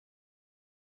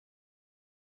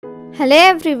Hello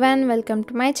everyone, welcome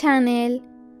to my channel.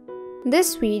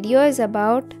 This video is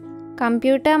about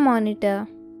computer monitor.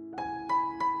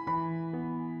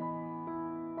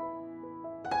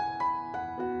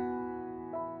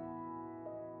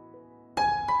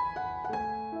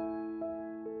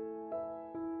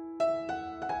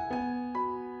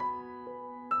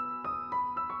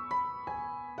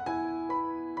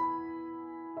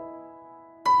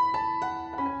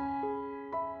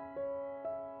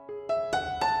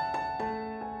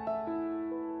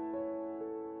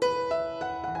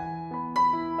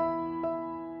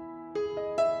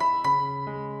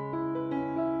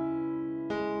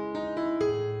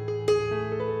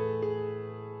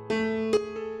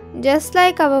 Just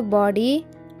like our body,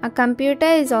 a computer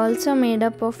is also made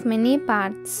up of many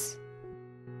parts.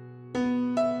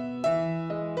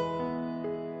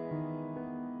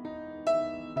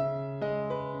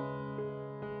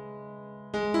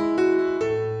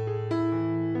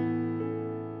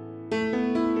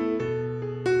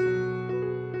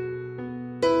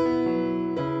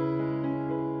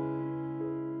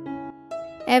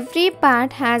 Every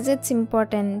part has its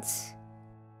importance.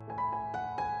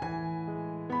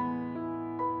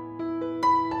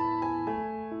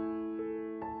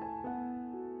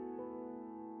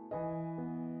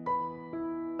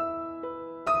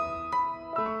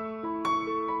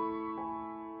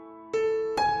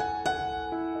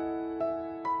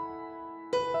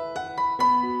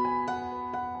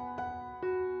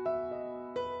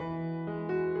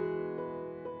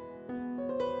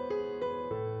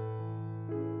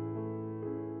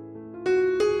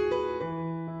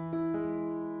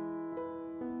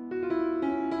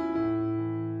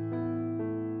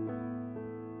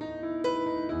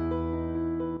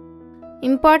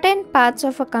 Important parts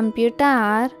of a computer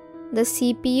are the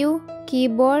CPU,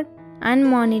 keyboard, and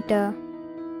monitor.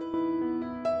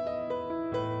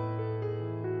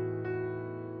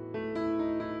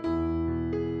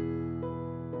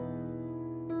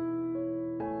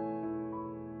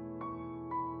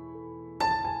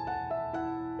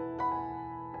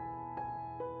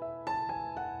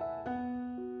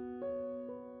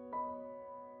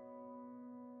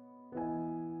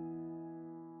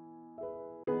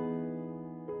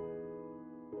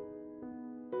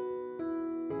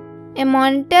 A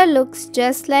monitor looks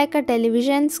just like a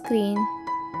television screen.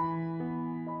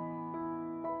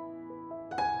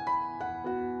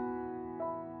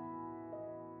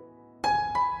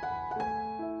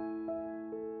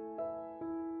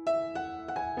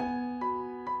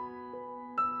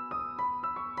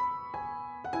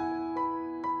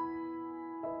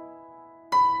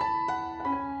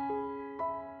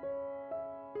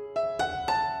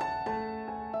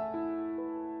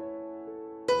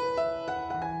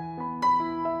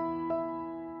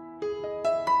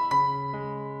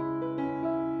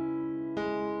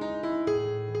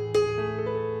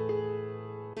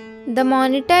 The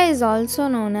monitor is also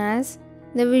known as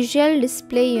the visual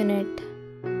display unit.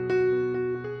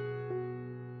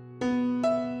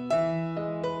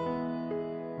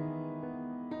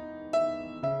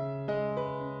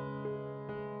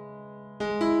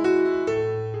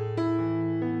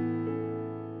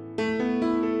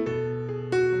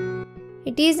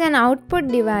 It is an output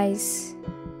device.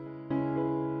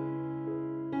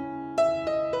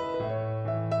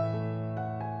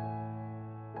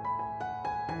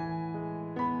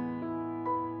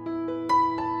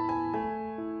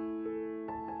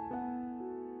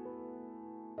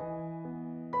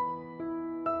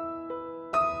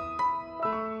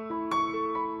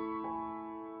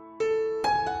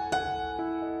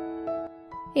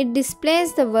 It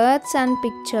displays the words and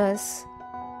pictures.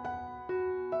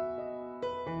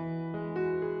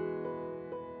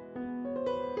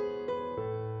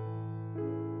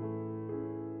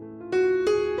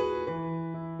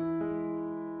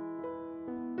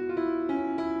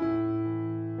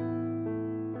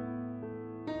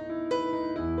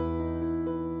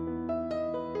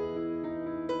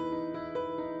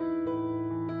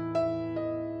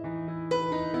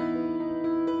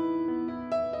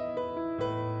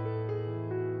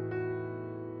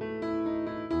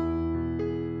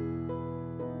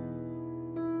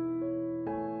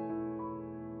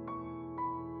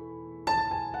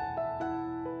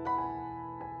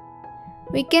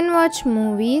 We can watch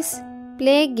movies,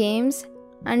 play games,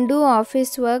 and do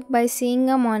office work by seeing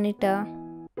a monitor.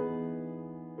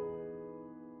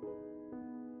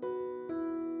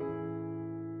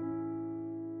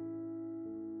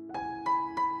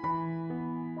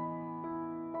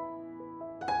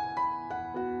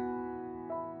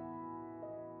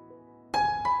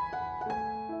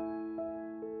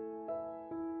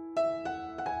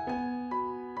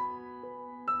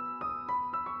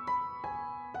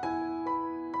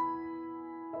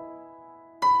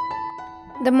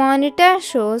 The monitor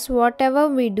shows whatever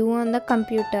we do on the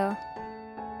computer.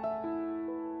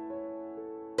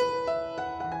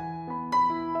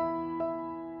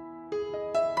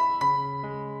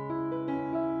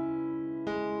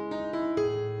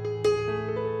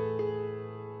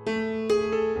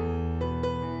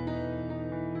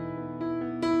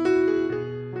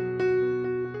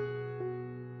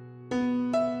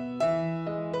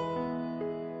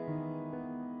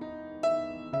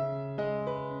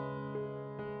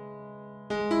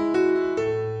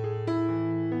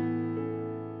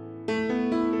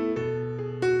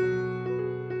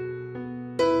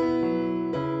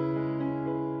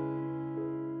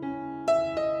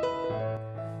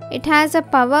 It has a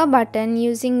power button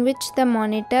using which the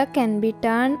monitor can be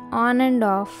turned on and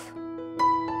off.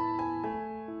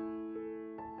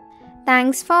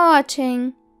 Thanks for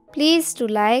watching. Please do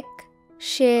like,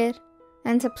 share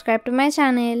and subscribe to my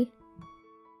channel.